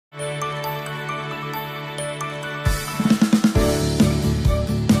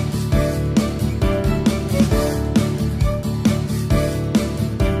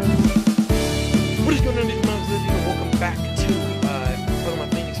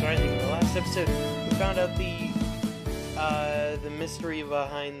last episode, we found out the mystery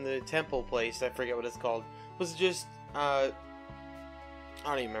behind the temple place. I forget what it's called. Was just I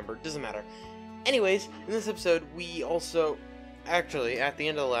don't even remember. Doesn't matter. Anyways, in this episode, we also actually at the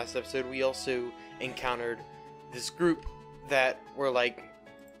end of the last episode, we also encountered this group that were like,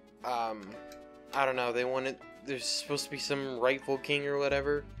 I don't know. There's supposed to be some rightful king or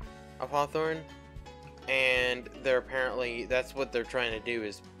whatever of Hawthorne, and that's what they're trying to do,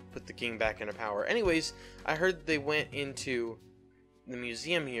 is put the king back into power. Anyways, I heard they went into the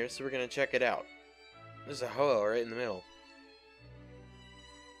museum here, so we're gonna check it out. There's a Ho-Oh right in the middle.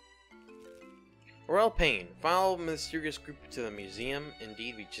 Royal Pain. Follow the mysterious group to the museum.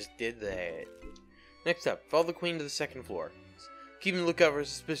 Indeed, we just did that. Next up, follow the queen to the second floor. Keep a lookout for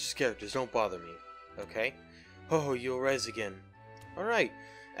suspicious characters. Don't bother me. Okay? Oh, you'll rise again. Alright.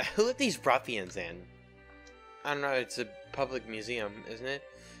 Who let these ruffians in? I don't know, it's a public museum, isn't it?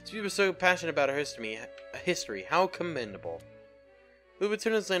 These people are so passionate about our history. How commendable. We would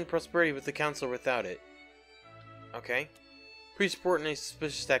turn this land prosperity with the council without it. Okay. Please support any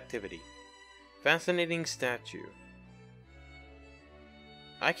suspicious activity. Fascinating statue.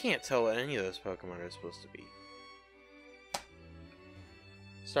 I can't tell what any of those Pokemon are supposed to be.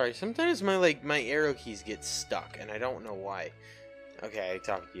 Sorry, sometimes my arrow keys get stuck, and I don't know why. Okay, I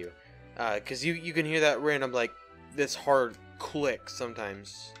talked to you. Cause you can hear that random, this hard click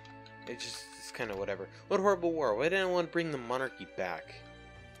sometimes. It's kind of whatever. What horrible war. Why didn't anyone bring the monarchy back?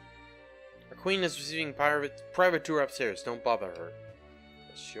 Our queen is receiving private tour upstairs. Don't bother her.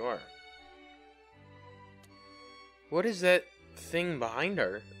 Sure. What is that thing behind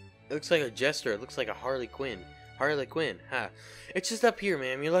her? It looks like a jester. It looks like a Harley Quinn. Harley Quinn, huh? It's just up here,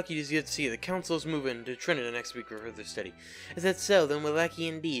 ma'am. You're lucky to get to see it. The council's moving to Trinidad next week for further study. Is that so? Then we're lucky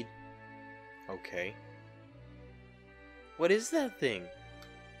indeed. Okay. What is that thing?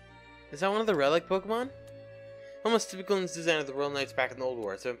 Is that one of the relic Pokemon? Almost typical in its design of the Royal Knights back in the Old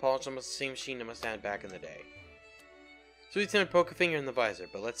War. It's been polished almost the same machine it must have had back in the day. So we tend to poke a finger in the visor,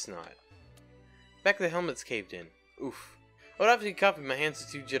 but let's not. Back of the helmet's caved in. Oof. I would have to copy. My hands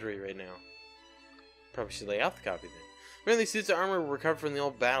are too jittery right now. Probably should lay out the copy then. Apparently suits of armor were recovered from the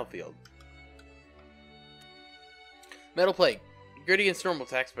old battlefield. Metal Plague. Good against normal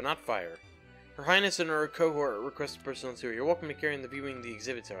attacks, but not fire. Her Highness and her cohort requested personal tour. You're welcome to carry in the viewing the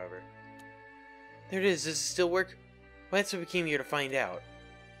exhibits, however. There it is. Does it still work? Well, that's what we came here to find out.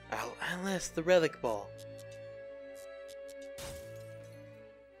 Alas, the relic ball.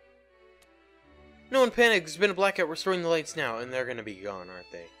 No one panic. There's been a blackout restoring the lights now, and they're gonna be gone,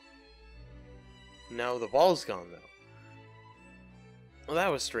 aren't they? No, the ball's gone, though. Well, that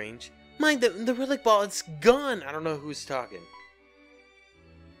was strange. Mind the relic ball, it's gone! I don't know who's talking.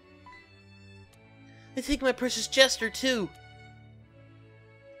 They take my precious Jester, too!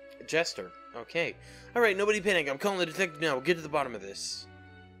 Jester, okay. Alright, nobody panic. I'm calling the detective now. We'll get to the bottom of this.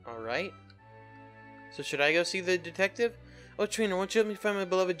 Alright. So should I go see the detective? Oh, trainer, won't you help me find my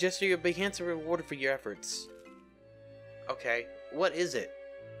beloved Jester? You'll be handsomely rewarded for your efforts. Okay, what is it?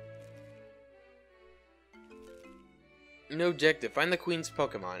 No objective. Find the queen's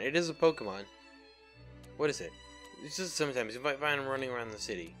Pokemon. It is a Pokemon. What is it? It's just sometimes you might find them running around the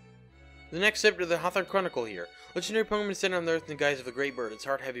city. The next step to the Hawthorne Chronicle here. Legendary Pokemon descend on the earth in the guise of a great bird. Its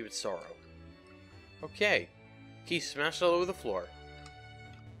heart heavy with sorrow. Okay. Keys smashed all over the floor.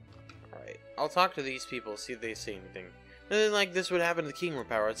 Alright. I'll talk to these people, see if they say anything. Nothing like this would happen to the king more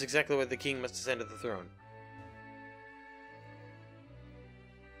power. It's exactly why the king must ascend to the throne.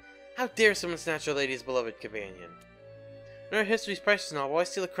 How dare someone snatch a lady's beloved companion? In our history's priceless novel, why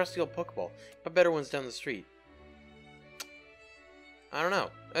steal a crusty old Pokeball? But better ones down the street. I don't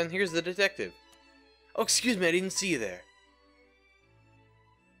know. And here's the detective. Oh, excuse me, I didn't see you there.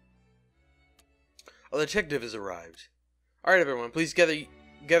 A detective has arrived. Alright, everyone, please gather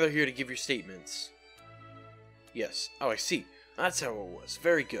here to give your statements. Yes. Oh, I see. That's how it was.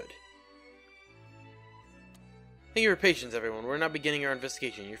 Very good. Thank you for your patience, everyone. We're now beginning our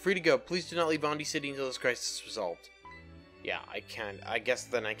investigation. You're free to go. Please do not leave Ondi City until this crisis is resolved. Yeah, I can't. I guess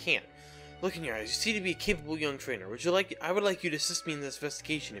then I can't. Look in your eyes. You seem to be a capable young trainer. I would like you to assist me in this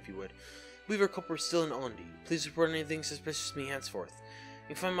investigation, if you would. I believe our culprit is still in Ondi. Please report anything suspicious to me henceforth.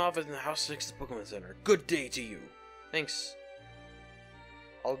 You can find my office in the house next to the Pokemon Center. Good day to you. Thanks.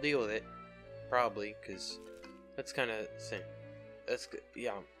 I'll deal with it. Probably, because that's kind of...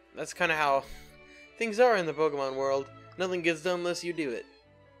 yeah, that's kind of how things are in the Pokemon world. Nothing gets done unless you do it.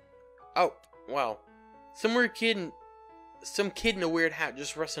 Oh, wow. Some kid in a weird hat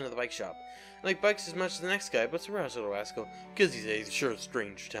just rushed into the bike shop. I like bikes as much as the next guy, but surprise, little rascal. Because these days, sure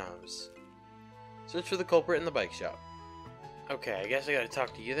strange times. Search for the culprit in the bike shop. Okay, I guess I gotta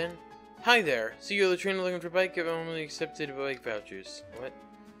talk to you then. Hi there. So you're the trainer looking for bike? I've only accepted bike vouchers. What?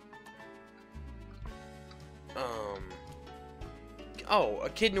 Oh, a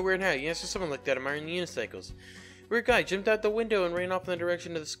kid in a weird hat. You answer someone like that. I'm wearing unicycles. Weird guy jumped out the window and ran off in the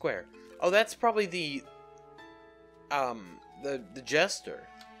direction of the square. Oh, that's probably the jester.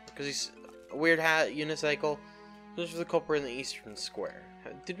 Because he's a weird hat, unicycle. This was the culprit in the eastern square.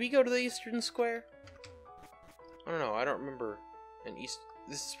 Did we go to the eastern square? I don't know. I don't remember an east.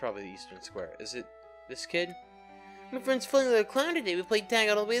 This is probably the eastern square. Is it this kid? My friend's feeling like a clown today. We played tag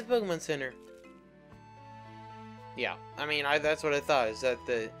all the way at the Pokemon Center. Yeah, I mean, that's what I thought. Is that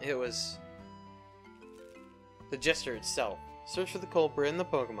it was the jester itself. Search for the culprit in the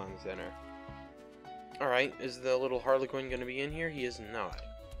Pokemon Center. All right, is the little Harlequin going to be in here? He is not.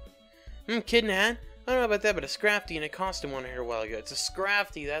 Kid in a hat? I don't know about that, but a Scrafty in a costume one here a while ago. It's a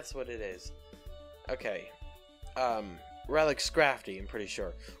Scrafty, that's what it is. Okay. Relic Scrafty, I'm pretty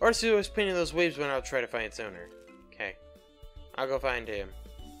sure. Artist who was painting those waves when I'll try to find its owner. Okay. I'll go find him.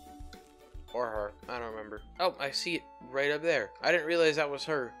 Or her. I don't remember. Oh, I see it right up there. I didn't realize that was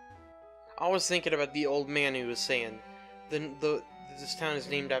her. I was thinking about the old man who was saying this town is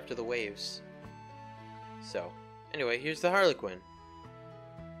named after the waves. So, anyway, here's the Harlequin.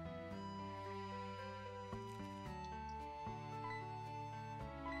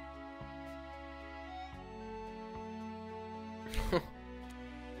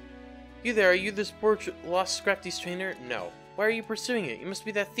 You there, are you this poor lost Scrafty's trainer? No. Why are you pursuing it? You must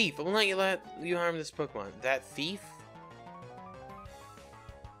be that thief. I will not let you harm this Pokemon. That thief?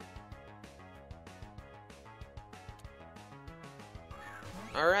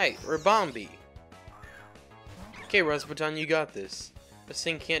 Alright, Rabombi. Okay, Rasputin, you got this. This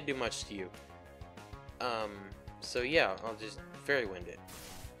thing can't do much to you. So yeah, I'll just Fairy Wind it.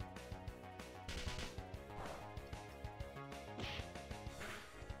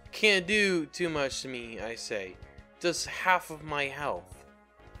 Can't do too much to me, I say. Does half of my health.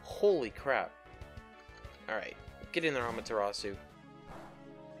 Holy crap. Alright, get in there, Amaterasu.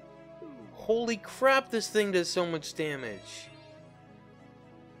 Holy crap, this thing does so much damage.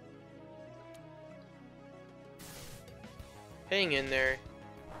 Hang in there.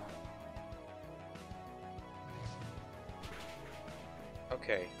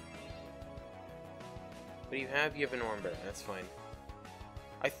 Okay. What do you have? You have an Ornberry. That's fine.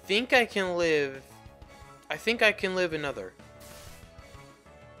 I think I can live another.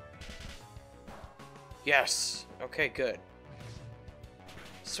 Yes. Okay, good.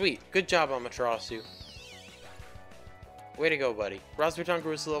 Sweet. Good job, Amaterasu. Way to go, buddy. Rasputin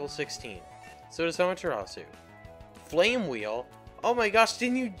grew to level 16. So does Amaterasu. Flame Wheel? Oh my gosh,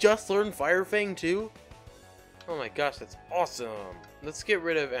 didn't you just learn Fire Fang too? Oh my gosh, that's awesome. Let's get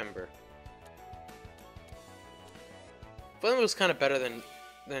rid of Ember. Flame Wheel's kind of better than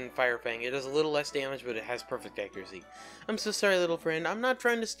Fire Fang. It does a little less damage, but it has perfect accuracy. I'm so sorry, little friend. I'm not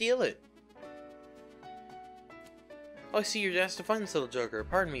trying to steal it. Oh, I see you're asked to find this little joker.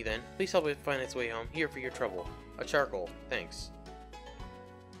 Pardon me then. Please help it find its way home. Here for your trouble. A charcoal. Thanks.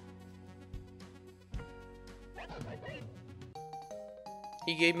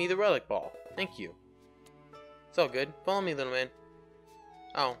 He gave me the relic ball. Thank you. It's all good. Follow me, little man.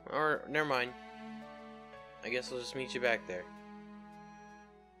 Oh, or never mind. I guess I'll just meet you back there.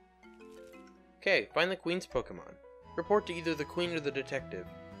 Okay, find the Queen's Pokemon. Report to either the Queen or the detective.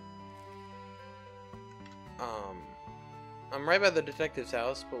 I'm right by the detective's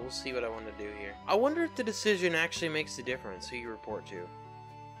house, but we'll see what I want to do here. I wonder if the decision actually makes a difference who you report to.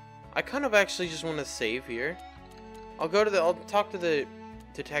 I kind of actually just want to save here. I'll talk to the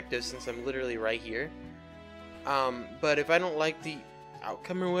detective since I'm literally right here. But if I don't like the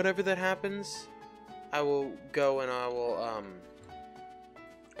outcome or whatever that happens, I will go and I'll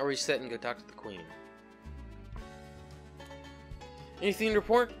reset and go talk to the Queen. Anything to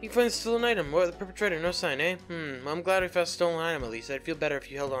report? You find a stolen item. What, the perpetrator? No sign, eh? I'm glad we found a stolen item at least. I'd feel better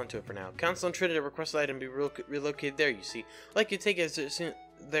if you held on to it for now. Council and Trinidad request the item be relocated there, you see. I'd like you to take it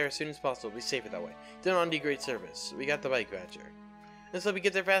there as soon as possible. Be safer that way. Done on great service. We got the bike voucher. Let's let me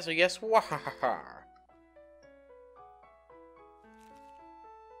get there faster, yes? Wahahaha.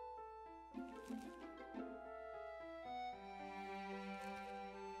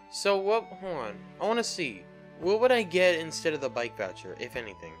 So what? Hold on. I want to see. What would I get instead of the bike voucher, if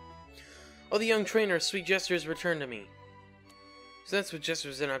anything? Oh, the young trainer, sweet gestures returned to me. So that's what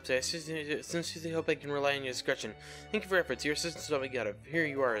Jester's been up to. I sincerely hope I can rely on your discretion. Thank you for your efforts. Your assistance is all we got. Here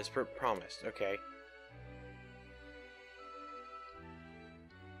you are, as promised. Okay.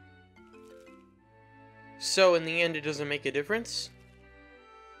 So, in the end, it doesn't make a difference?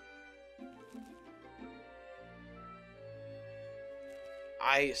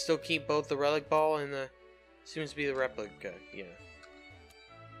 I still keep both the relic ball and the... Seems to be the replica, yeah.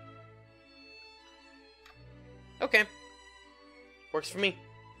 Okay. Works for me.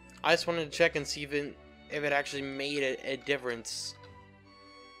 I just wanted to check and see if it actually made a difference.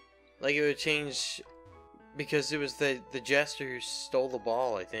 Like it would change... Because it was the jester who stole the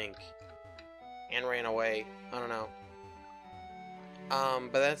ball, I think. And ran away. I don't know.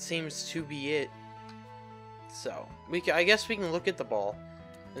 But that seems to be it. So, I guess we can look at the ball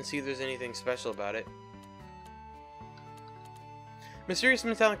and see if there's anything special about it. Mysterious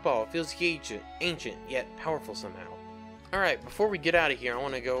metallic ball. Feels ancient, yet powerful somehow. Alright, before we get out of here, I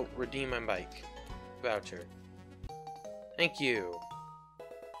want to go redeem my bike voucher. Thank you.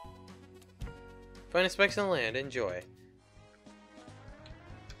 Finest bikes in the land. Enjoy.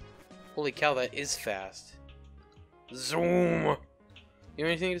 Holy cow, that is fast. Zoom! You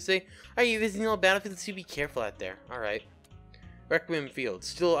have anything to say? Are you visiting all battlefields? So be careful out there. Alright. Requiem Field.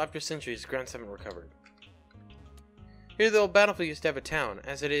 Still, after centuries, grounds haven't recovered. Here, the old battlefield used to have a town.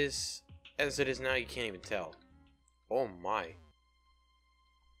 As it is now, you can't even tell. Oh my.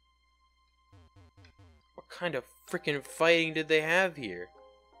 What kind of freaking fighting did they have here?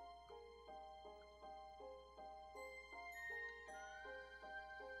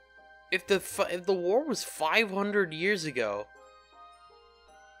 If the war was 500 years ago,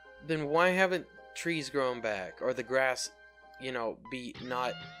 then why haven't trees grown back or the grass, you know, be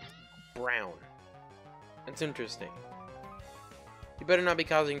not brown? That's interesting. You better not be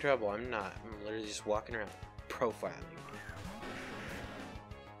causing trouble. I'm not. I'm literally just walking around profiling.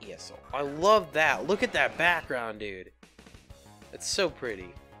 Yes, I love that. Look at that background, dude. It's so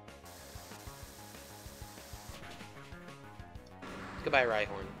pretty. Goodbye,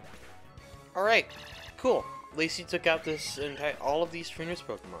 Rhyhorn. Alright, cool. Lacey took out all of these trainers'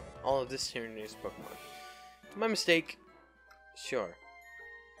 Pokemon. All of this trainers' Pokemon. My mistake. Sure.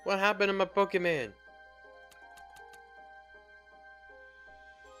 What happened to my Pokemon?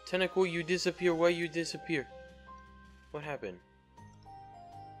 Tentacle, you disappear. Why you disappear? What happened?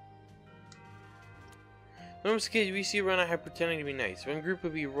 When I was a kid, we used to run out here pretending to be nice. One group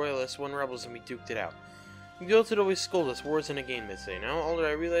would be royalists, one rebels, and we duked it out. The adults would always scold us. War isn't a game, they'd say. Now, older,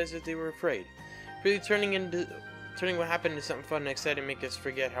 I realized that they were afraid. Really turning what happened into something fun and exciting to make us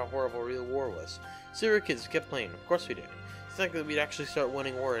forget how horrible real war was. So we were kids, we kept playing. Of course we did. It's not that we'd actually start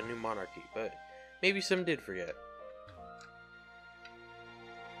winning war in a new monarchy, but maybe some did forget.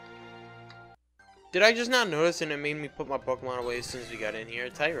 Did I just not notice and it made me put my Pokemon away as soon as we got in here?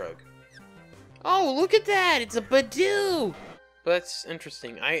 Tyrogue. Oh, look at that! It's a Badoo! But that's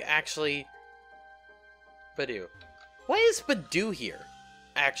interesting. Badoo. Why is Badoo here?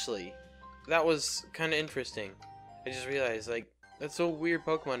 Actually. That was kind of interesting. I just realized, like, that's a weird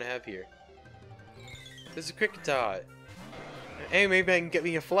Pokemon to have here. There's a Kricketot. Hey, maybe I can get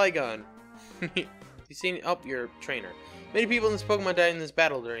me a Flygon. You seen up your trainer. Many people in this Pokemon died in this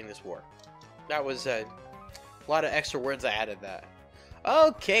battle during this war. That was a lot of extra words I added that.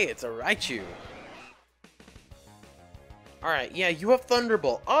 Okay, it's a Raichu. Alright, yeah, you have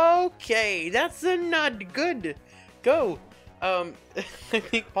Thunderbolt. Okay, that's not good. Go. I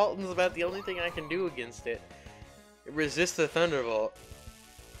think Palton's about the only thing I can do against it. Resist the Thunderbolt.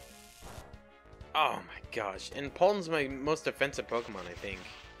 Oh my gosh. And Palton's my most defensive Pokemon, I think.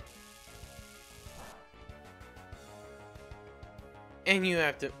 And you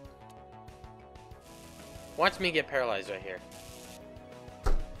have to... Watch me get paralyzed right here.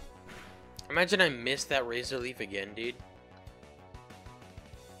 Imagine I missed that Razor Leaf again, dude.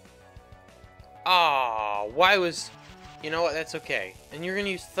 Ah, why was... You know what, that's okay. And you're gonna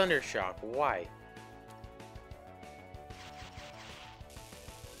use Thunder Shock. Why?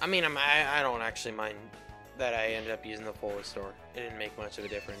 I mean, I don't actually mind that I ended up using the full restore. It didn't make much of a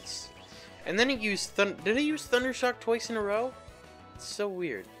difference. And then he used did he use Thunder Shock twice in a row? It's so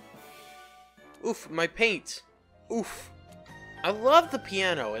weird. Oof, my paint. Oof. I love the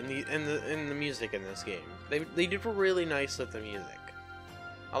piano and the music in this game. They did really nice with the music.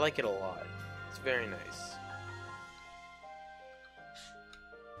 I like it a lot. It's very nice.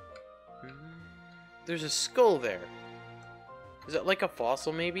 There's a skull there. Is it like a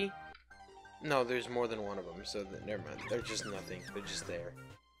fossil, maybe? No, there's more than one of them, so never mind. They're just nothing. They're just there.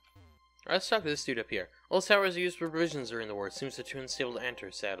 Alright, let's talk to this dude up here. All towers are used for provisions during the war. It seems the too unstable to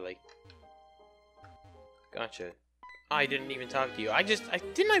enter, sadly. Gotcha. I didn't even talk to you.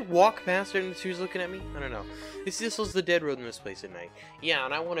 Didn't I walk past her and she was looking at me? I don't know. This was the dead road in this place at night. Yeah,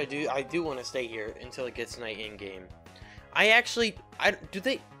 and I do want to stay here until it gets night in game. Do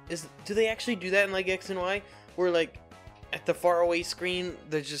they actually do that in like X and Y? Where like at the faraway screen,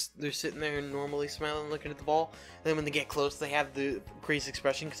 they're sitting there normally smiling, looking at the ball. And then when they get close, they have the crazy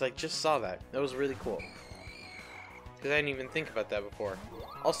expression. Because I just saw that. That was really cool. Because I didn't even think about that before.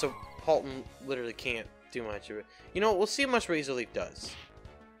 Also, Halton literally can't do much of it. You know, we'll see how much Razor Leaf does.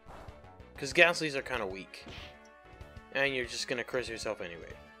 Because Ghastlies are kind of weak. And you're just going to curse yourself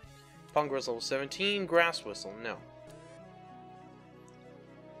anyway. Pongro's level 17. Grass Whistle, no.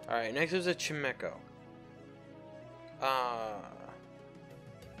 Alright, next is a Chimecho. I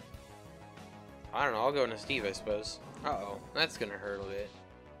don't know, I'll go into Steve, I suppose. Uh-oh, that's gonna hurt a bit.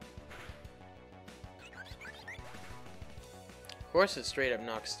 Of course it straight up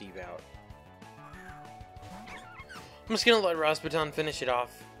knocks Steve out. I'm just gonna let Rasputin finish it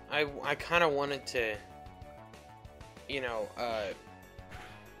off. I kinda wanted to, you know,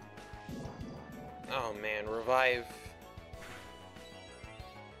 oh man, revive.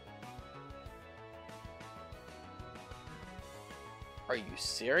 Are you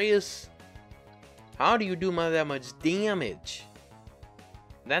serious? How do you do that much damage?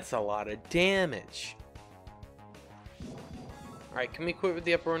 That's a lot of damage. Alright, can we quit with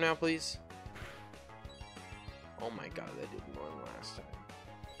the uproar now, please? Oh my god, that did more than last time.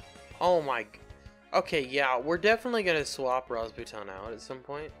 Oh my... Okay, yeah, we're definitely gonna swap Rasputin out at some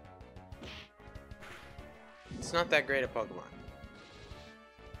point. It's not that great a Pokemon.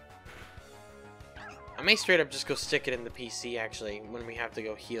 I may straight up just go stick it in the PC, actually, when we have to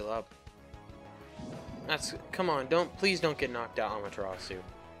go heal up. That's... Come on, please don't get knocked out, Amaterasu.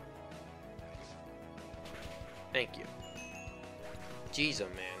 Thank you. Jeez, oh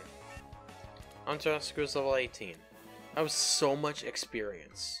man. Amaterasu is level 18. That was so much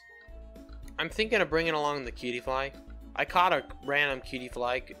experience. I'm thinking of bringing along the Cutie Fly. I caught a random Cutie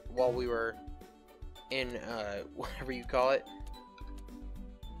Fly while we were in, whatever you call it.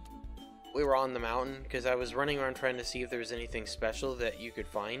 We were on the mountain, because I was running around trying to see if there was anything special that you could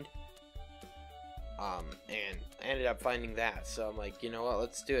find. And I ended up finding that, so I'm like, you know what,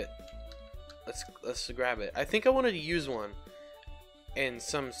 let's do it. Let's grab it. I think I wanted to use one in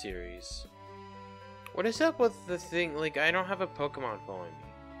some series. What is up with the thing, like, I don't have a Pokemon following me.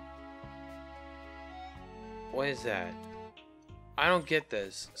 What is that? I don't get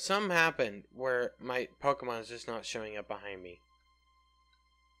this. Something happened where my Pokemon is just not showing up behind me.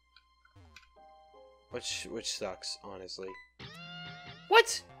 Which sucks, honestly.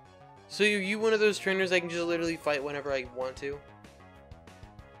 What? So are you one of those trainers I can just literally fight whenever I want to?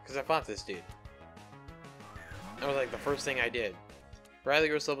 Because I fought this dude. That was like the first thing I did. Riley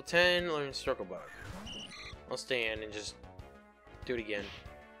goes level 10, learn Circle Bug. I'll stay in and just do it again.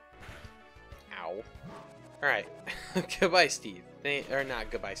 Ow. Alright. Goodbye, Steve. Or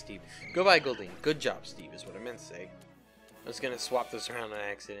not goodbye, Steve. Goodbye, Goldeen. Good job, Steve, is what I meant to say. I was gonna swap this around on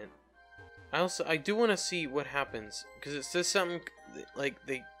accident. I do want to see what happens, because it says something like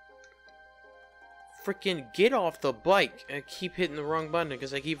they freaking get off the bike. I keep hitting the wrong button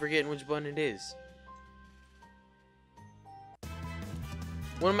because I keep forgetting which button it is.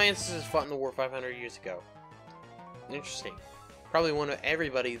 One of my ancestors fought in the war 500 years ago. Interesting. Probably one of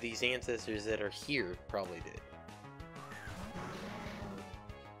everybody, these ancestors that are here, probably did.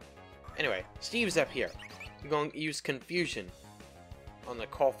 Anyway, Steve's up here. I'm going to use confusion on the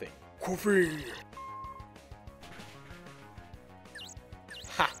coughing. Coffee!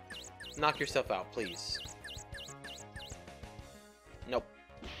 Ha! Knock yourself out, please. Nope.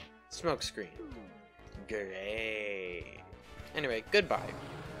 Smoke screen. Great. Anyway, goodbye.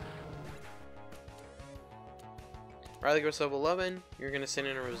 Riley goes level 11. You're gonna send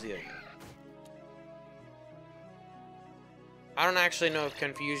in a Roselia. I don't actually know if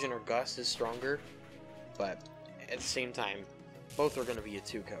Confusion or Gust is stronger, but at the same time, both are gonna be a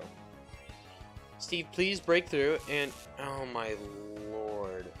 2-co. Steve, please break through and... Oh my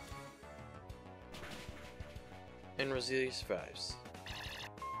lord. And Roselia survives.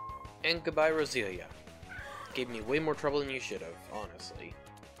 And goodbye, Roselia. Gave me way more trouble than you should have, honestly.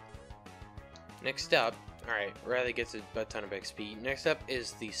 Next up... Alright, Riley gets a ton of XP. Next up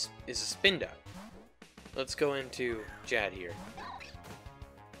is a Spinda. Let's go into Jad here.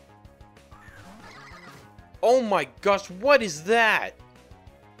 Oh my gosh, what is that?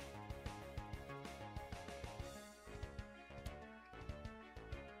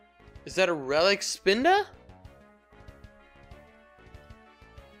 Is that a Relic Spinda?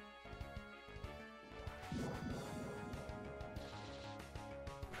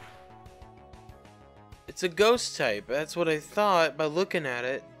 It's a ghost type. That's what I thought by looking at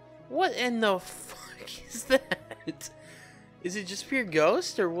it. What in the fuck is that? Is it just pure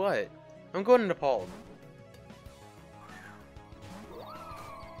ghost or what? I'm going into Paul.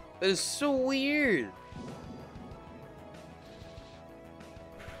 That is so weird.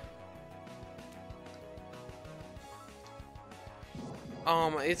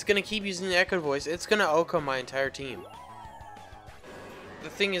 It's gonna keep using the Echo Voice. It's gonna OHKO my entire team. The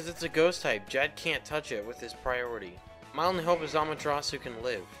thing is, it's a ghost type. Jad can't touch it with his priority. My only hope is Amaterasu can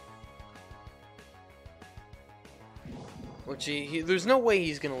live. Which there's no way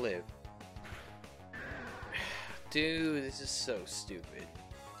he's gonna live. Dude, this is so stupid.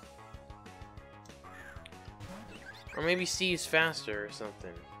 Or maybe Steve's faster or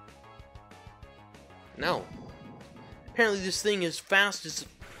something. No. Apparently this thing is fast as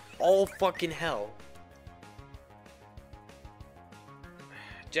all fucking hell.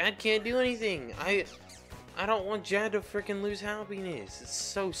 Jad can't do anything. I don't want Jad to freaking lose happiness. It's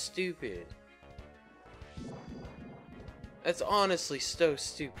so stupid. That's honestly so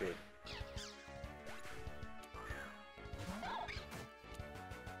stupid.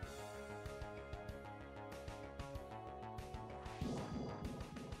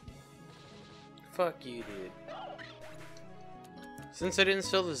 Fuck you, dude. Since I didn't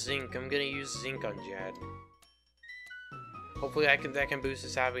sell the zinc, I'm gonna use zinc on Jad. Hopefully that can boost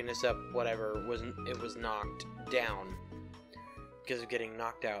his happiness up whatever it was knocked down because of getting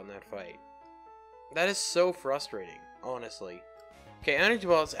knocked out in that fight. That is so frustrating, honestly. Okay, Energy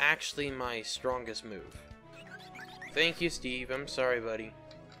Ball is actually my strongest move. Thank you, Steve. I'm sorry, buddy.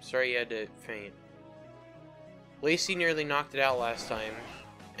 Sorry you had to faint. Lacey nearly knocked it out last time,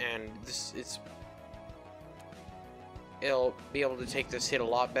 and it'll be able to take this hit a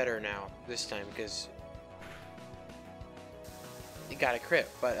lot better now this time because it got a crit,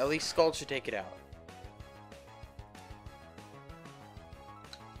 but at least Skull should take it out.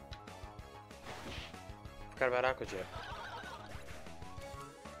 Forgot about Aqua Jet.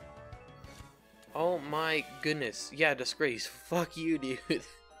 Oh my goodness. Yeah, Disgrace. Fuck you, dude.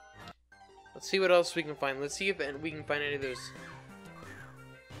 Let's see what else we can find. Let's see if we can find any of those.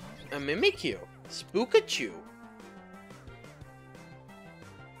 A Mimikyu. Spookachu.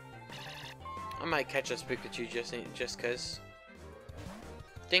 I might catch a Spookachu just cause.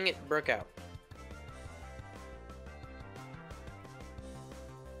 Dang it, broke out.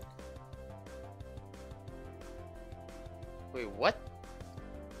 Wait, what?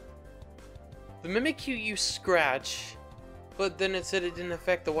 The Mimikyu you scratch, but then it said it didn't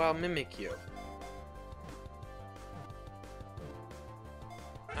affect the wild Mimikyu.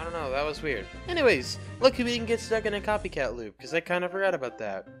 I don't know, that was weird. Anyways, lucky we didn't get stuck in a copycat loop, because I kind of forgot about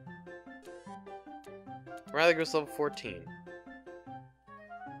that. Rather goes level 14.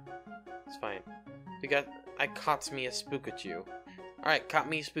 It's fine. I caught me a Spookachu. Alright, caught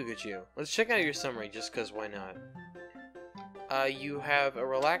me a Spookachu. Let's check out your summary, just cause why not. You have a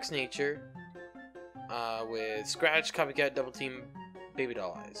relaxed nature, with Scratch, Copycat, Double Team, Baby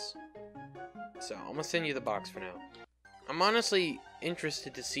Doll Eyes. So, I'm gonna send you the box for now. I'm honestly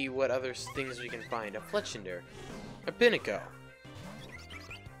interested to see what other things we can find. A Fletchinder. A Pinnacle.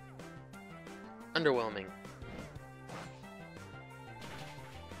 Underwhelming.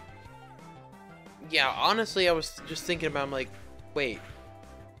 Yeah, honestly, I was just thinking about, I'm like, wait,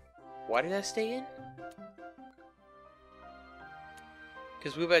 why did I stay in?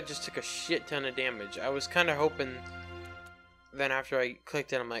 Because Woobat just took a shit ton of damage. I was kind of hoping, then after I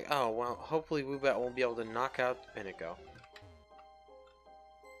clicked it, I'm like, oh, well, hopefully Woobat won't be able to knock out the Pinnacle.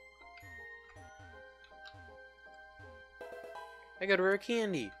 I got a rare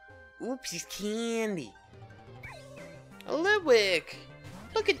candy. Oopsies candy. A Ludwig.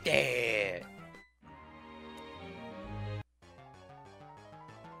 Look at that.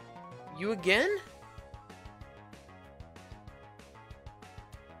 You again?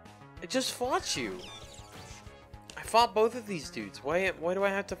 I just fought you. I fought both of these dudes. Why do I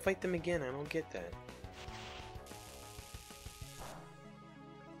have to fight them again? I don't get that.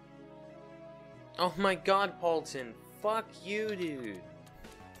 Oh my god, Paulton. Fuck you, dude.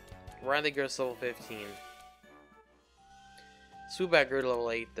 Riley grows level 15. Swoobat grew to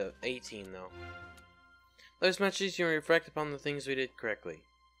level 18, though. Those matches you reflect upon the things we did correctly.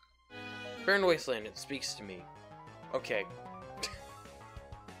 Burned Wasteland, it speaks to me. Okay.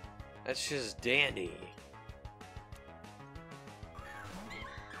 That's just dandy.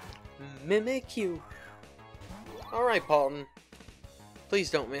 Mimikyu. Alright, Paulton.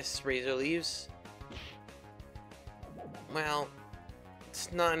 Please don't miss Razor Leaves. Well,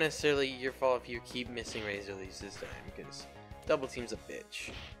 it's not necessarily your fault if you keep missing Razor Leaves this time, because Double Team's a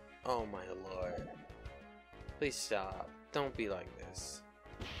bitch. Oh my lord. Please stop. Don't be like this.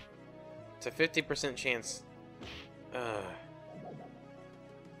 It's a 50% chance.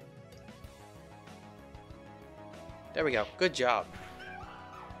 There we go. Good job.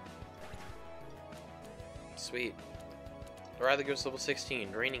 Sweet. Rather goes level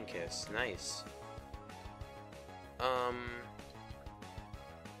 16. Raining Kiss. Nice.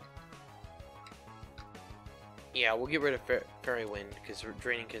 Yeah, we'll get rid of Fairy Wind, because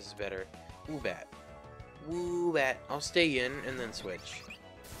Draining Kiss is better. Woobat. Woobat. I'll stay in, and then switch.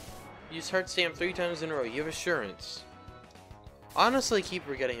 Use Heart Stamp 3 times in a row. You have Assurance. Honestly, keep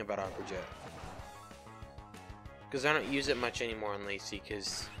forgetting about Aqua Jet. Because I don't use it much anymore on Lacey,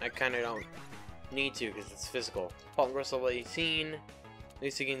 because I kind of don't need to, because it's physical. Pulp Gross level 18.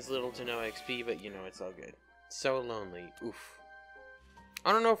 Lacey gains little to no XP, but you know, it's all good. So lonely. Oof.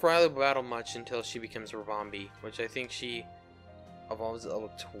 I don't know if Riley will battle much until she becomes Rabombi, which I think she evolves at level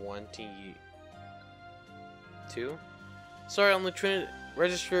 22. Sorry, I'm the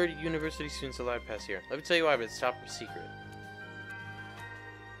registered university students allowed pass here. Let me tell you why, but it's top secret.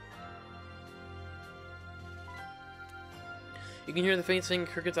 You can hear the faint singing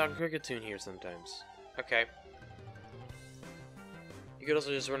cricket tune here sometimes. Okay. You could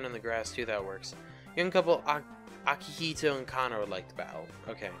also just run in the grass too, that works. Young couple Akihito and Kana would like to battle.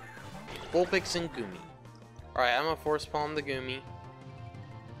 Okay. Vulpix and Gumi. Alright, I'm gonna Force Palm the Gumi.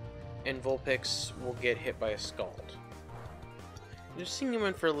 And Vulpix will get hit by a Scald. I'm just seeing you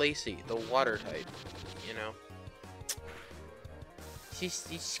in for Lacey, the water type. You know?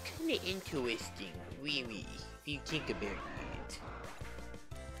 It's kinda interesting, really, if you think about it.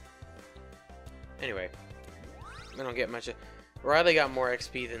 Anyway. I don't get much of... Riley got more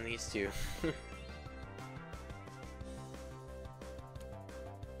XP than these two.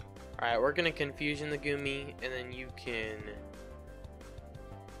 Alright, we're gonna Confusion the Gumi, and then you can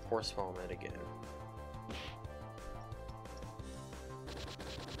Force Palm it again.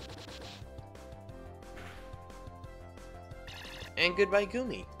 And goodbye,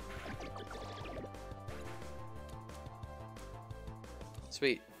 Gumi.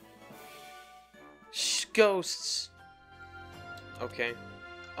 Sweet. Shh, ghosts! Okay.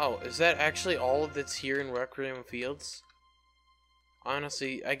 Oh, is that actually all that's here in Requiem Fields?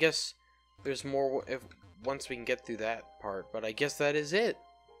 Honestly, I guess there's more once we can get through that part, but I guess that is it.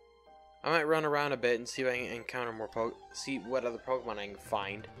 I might run around a bit and see if I can encounter more see what other Pokemon I can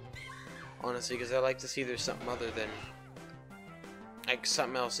find. Honestly, because I like to see there's something other than like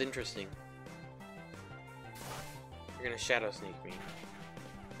something else interesting. You're gonna Shadow Sneak me.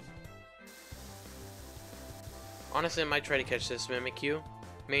 Honestly, I might try to catch this Mimikyu,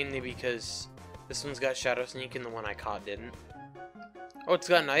 mainly because this one's got Shadow Sneak and the one I caught didn't. Oh, it's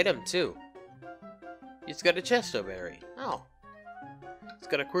got an item too. It's got a Chesto Berry. Oh. It's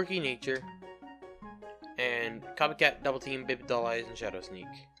got a quirky nature. And Copycat, Double Team, Baby Doll Eyes, and Shadow Sneak.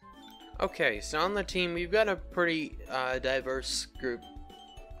 Okay, so on the team, we've got a pretty diverse group.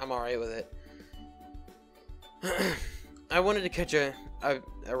 I'm alright with it. I wanted to catch a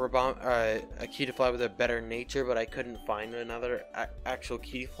Cutiefly with a better nature, but I couldn't find another actual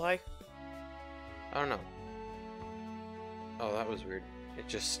Cutiefly. I don't know. Oh, that was weird. It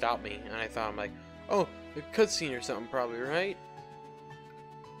just stopped me, and I thought, I'm like, oh, a cutscene or something, probably, right?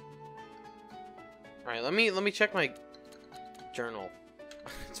 All right, let me check my journal.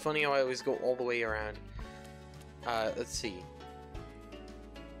 It's funny how I always go all the way around. Let's see.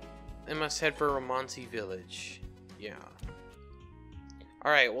 I must head for Romancy Village. Yeah.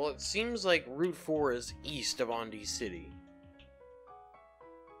 Alright, well, it seems like Route 4 is east of Ondi City.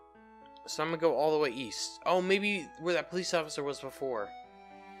 So I'm gonna go all the way east. Oh, maybe where that police officer was before.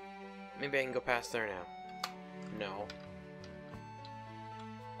 Maybe I can go past there now. No.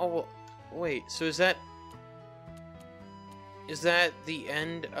 Oh, well, wait, so is that the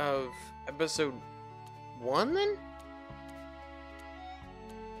end of episode 1 then?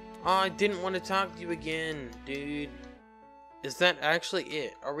 Oh, I didn't want to talk to you again, dude. Is that actually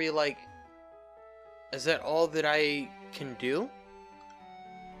it? Are we like... Is that all that I can do?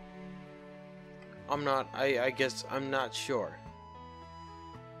 I'm not... I guess I'm not sure.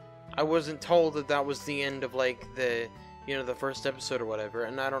 I wasn't told that that was the end of like the... You know, the first episode or whatever,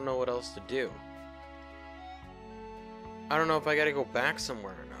 and I don't know what else to do. I don't know if I gotta go back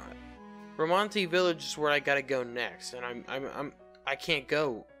somewhere or not. Romanti Village is where I gotta go next, and I can't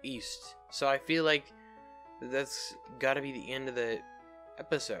go east. So I feel like that's gotta be the end of the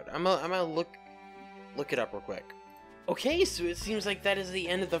episode. I'm gonna look it up real quick. Okay, so it seems like that is the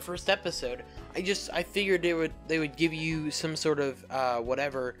end of the first episode. I figured they would give you some sort of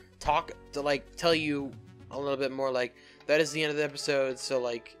whatever talk to like tell you a little bit more like that is the end of the episode, so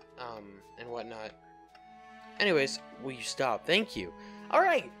like and whatnot. Anyways, will you stop? Thank you.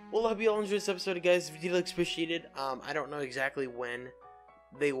 Alright, well I hope you all enjoyed this episode, guys. If you did, appreciate it. I don't know exactly when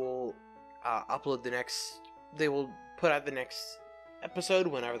they will upload the next, they will put out the next episode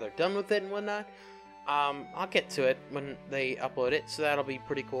whenever they're done with it and whatnot. I'll get to it when they upload it, so that'll be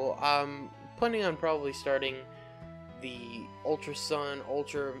pretty cool. Planning on probably starting the Ultra Sun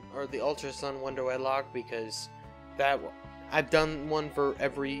Wonder Wedlock because that I've done one for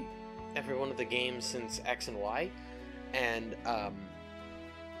every one of the games since X and Y, and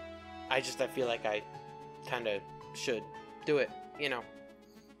I feel like I kind of should do it, you know.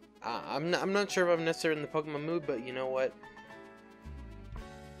 I'm not sure if I'm necessarily in the Pokemon mood, but you know what?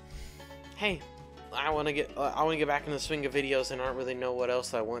 Hey, I want to get back in the swing of videos, and I don't really know what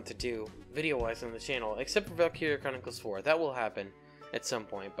else I want to do video-wise on the channel, except for Valkyria Chronicles 4. That will happen at some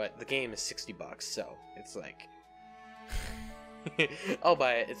point, but the game is $60, so it's like I'll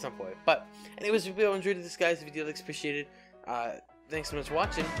buy it at some point. But anyways, if you all enjoyed this, guys, if you did, appreciate it. Thanks so much for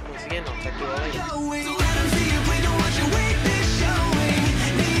watching. Once again, I'll talk to you all later.